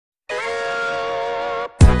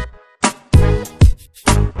Hey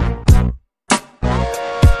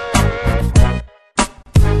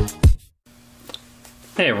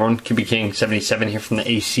everyone, QBKing77 here from the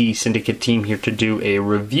AC Syndicate team, here to do a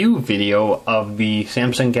review video of the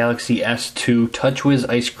Samsung Galaxy S2 Touchwiz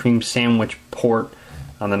ice cream sandwich port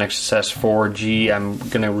on the Nexus S 4G. I'm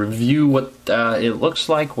going to review what it looks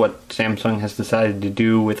like, what Samsung has decided to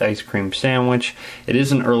do with ice cream sandwich. It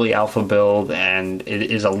is an early alpha build and it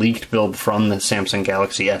is a leaked build from the Samsung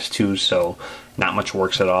Galaxy S2, so not much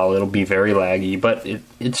works at all. It'll be very laggy, but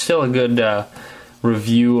it's still a good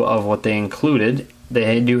review of what they included.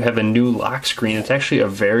 They do have a new lock screen. It's actually a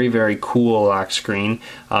very, very cool lock screen.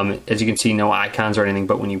 As you can see, no icons or anything,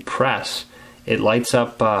 but when you press, it lights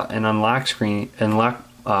up an unlock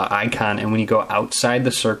icon, and when you go outside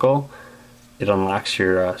the circle, it unlocks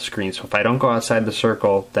your screen. So if I don't go outside the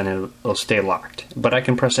circle, then it'll stay locked. But I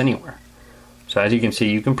can press anywhere. So as you can see,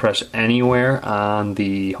 you can press anywhere on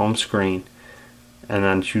the home screen and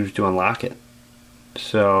then choose to unlock it.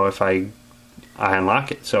 So if I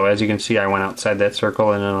unlock it. So as you can see, I went outside that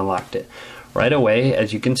circle and then unlocked it. Right away,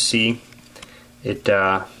 as you can see, it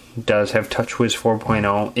does have Touchwiz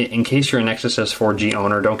 4.0. In case you're a Nexus S 4G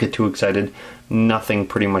owner, don't get too excited. Nothing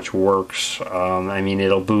pretty much works. I mean,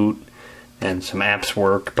 it'll boot and some apps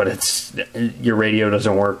work, but your radio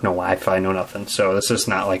doesn't work, no Wi-Fi, no nothing. So this is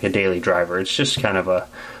not like a daily driver. It's just kind of a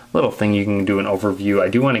little thing you can do an overview. I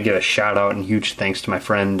do want to give a shout out and huge thanks to my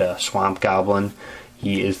friend Swamp Goblin.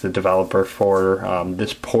 He is the developer for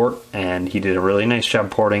this port, and he did a really nice job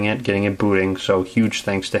porting it, getting it booting, so huge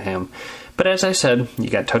thanks to him. But as I said, you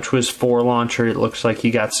got Touchwiz 4 launcher. It looks like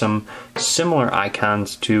you got some similar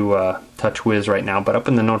icons to Touchwiz right now, but up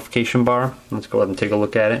in the notification bar, let's go ahead and take a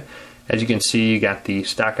look at it. As you can see, you got the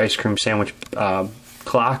stock ice cream sandwich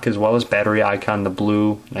clock, as well as battery icon, the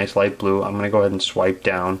blue, nice light blue. I'm going to go ahead and swipe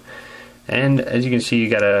down. And as you can see, you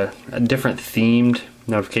got a different themed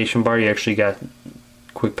notification bar. You actually got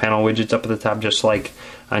quick panel widgets up at the top, just like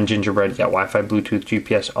on Gingerbread. You got Wi-Fi, Bluetooth,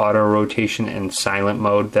 GPS, auto rotation, and silent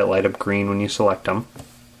mode that light up green when you select them.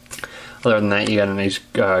 Other than that, you got a nice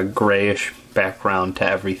grayish background to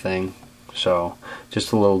everything. So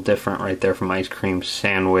just a little different right there from ice cream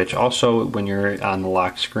sandwich. Also, when you're on the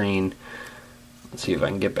lock screen, let's see if I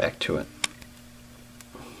can get back to it.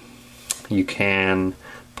 You can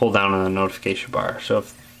pull down on the notification bar. So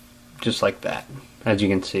just like that. As you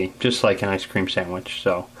can see, just like an ice cream sandwich,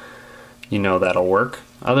 so you know that'll work.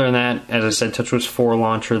 Other than that, as I said, Touchwiz 4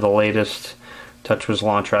 launcher, the latest Touchwiz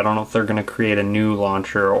launcher. I don't know if they're going to create a new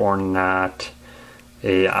launcher or not.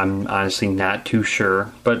 I'm honestly not too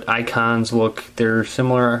sure. But icons, they're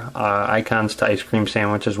similar icons to ice cream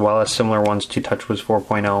sandwich, as well as similar ones to Touchwiz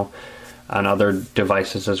 4.0 on other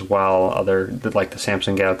devices as well. Like the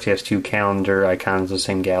Samsung Galaxy S2 calendar icons, the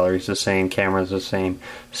same, galleries the same, cameras the same,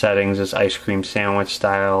 settings is ice cream sandwich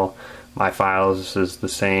style, my files is the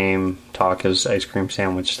same, talk is ice cream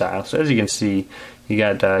sandwich style. So as you can see, you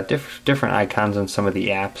got different icons on some of the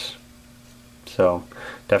apps. So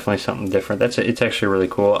definitely something different. It's actually really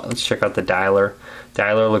cool. Let's check out the dialer.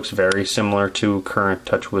 Dialer looks very similar to current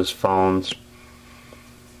Touchwiz phones.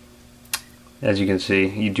 As you can see,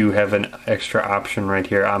 you do have an extra option right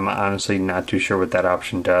here. I'm honestly not too sure what that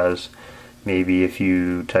option does. Maybe if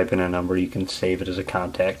you type in a number, you can save it as a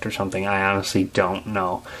contact or something. I honestly don't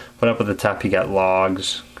know. But up at the top, you got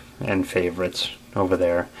logs and favorites over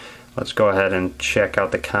there. Let's go ahead and check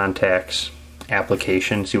out the contacts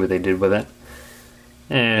application, see what they did with it.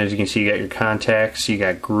 And as you can see, you got your contacts, you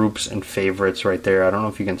got groups and favorites right there. I don't know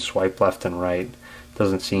if you can swipe left and right.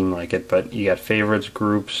 Doesn't seem like it, but you got favorites,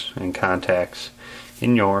 groups, and contacts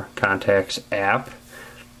in your contacts app.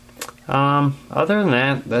 Other than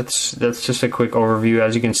that, that's just a quick overview.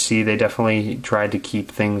 As you can see, they definitely tried to keep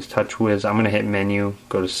things Touchwiz. I'm going to hit menu,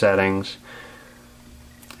 go to settings.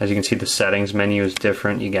 As you can see, the settings menu is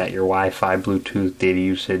different. You got your Wi-Fi, Bluetooth, data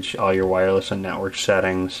usage, all your wireless and network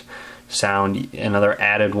settings. Sound, another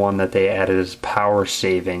added one that they added is power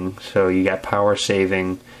saving. So you got power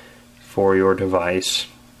saving for your device.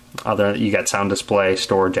 You got sound display,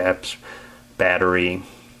 storage apps, battery,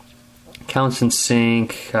 counts and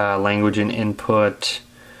sync, language and input,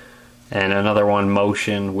 and another one,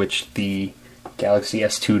 motion, which the Galaxy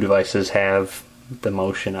S2 devices have the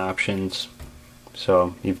motion options.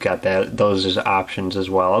 So you've got those as options as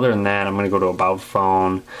well. Other than that, I'm going to go to About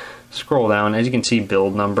Phone, scroll down. As you can see,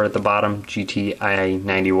 build number at the bottom, GTI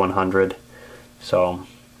 9100. So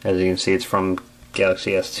as you can see, it's from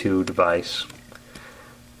Galaxy S2 device,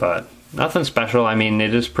 but nothing special. I mean,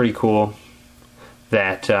 it is pretty cool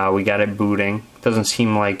that we got it booting. Doesn't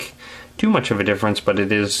seem like too much of a difference, but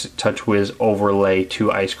it is Touchwiz overlay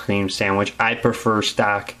to ice cream sandwich. I prefer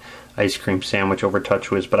stock ice cream sandwich over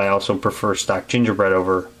Touchwiz, but I also prefer stock gingerbread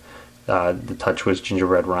over the Touchwiz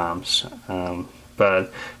gingerbread ROMs.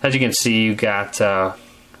 But as you can see, you got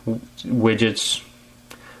widgets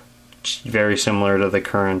very similar to the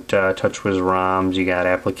current Touchwiz ROMs. You got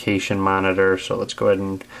application monitor, so let's go ahead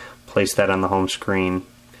and place that on the home screen.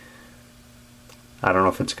 I don't know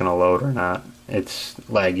if it's going to load or not. It's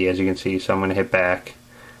laggy, as you can see, so I'm going to hit back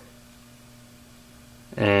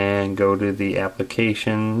and go to the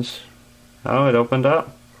applications. Oh, it opened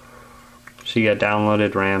up. So you got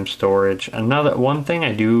downloaded RAM, storage. One thing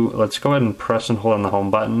I do, let's go ahead and press and hold on the home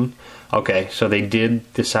button. Okay, so they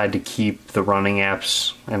did decide to keep the running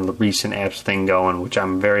apps and the recent apps thing going, which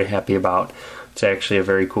I'm very happy about. It's actually a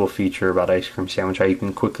very cool feature about Ice Cream Sandwich, how you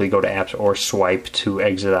can quickly go to apps or swipe to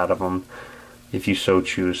exit out of them if you so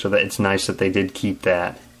choose. So that it's nice that they did keep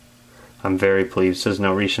that. I'm very pleased. It says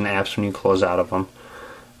no recent apps when you close out of them.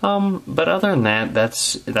 But other than that,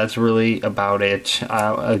 that's really about it.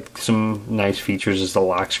 Some nice features is the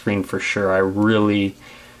lock screen for sure. I really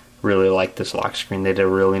like this lock screen. They did a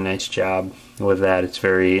really nice job with that. It's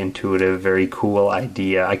very intuitive, very cool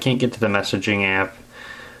idea. I can't get to the messaging app.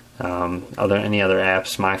 Any other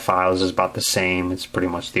apps, My Files is about the same. It's pretty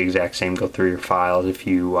much the exact same. Go through your files if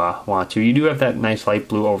you want to. You do have that nice light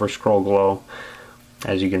blue over scroll glow,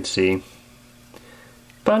 as you can see.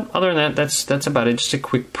 But other than that, that's about it. Just a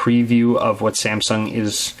quick preview of what Samsung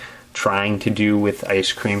is trying to do with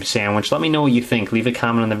Ice Cream Sandwich. Let me know what you think. Leave a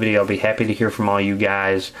comment on the video. I'll be happy to hear from all you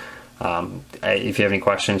guys. If you have any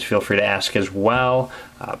questions, feel free to ask as well.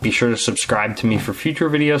 Be sure to subscribe to me for future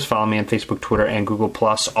videos. Follow me on Facebook, Twitter, and Google+.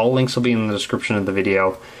 All links will be in the description of the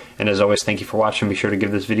video. And as always, thank you for watching. Be sure to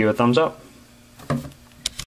give this video a thumbs up.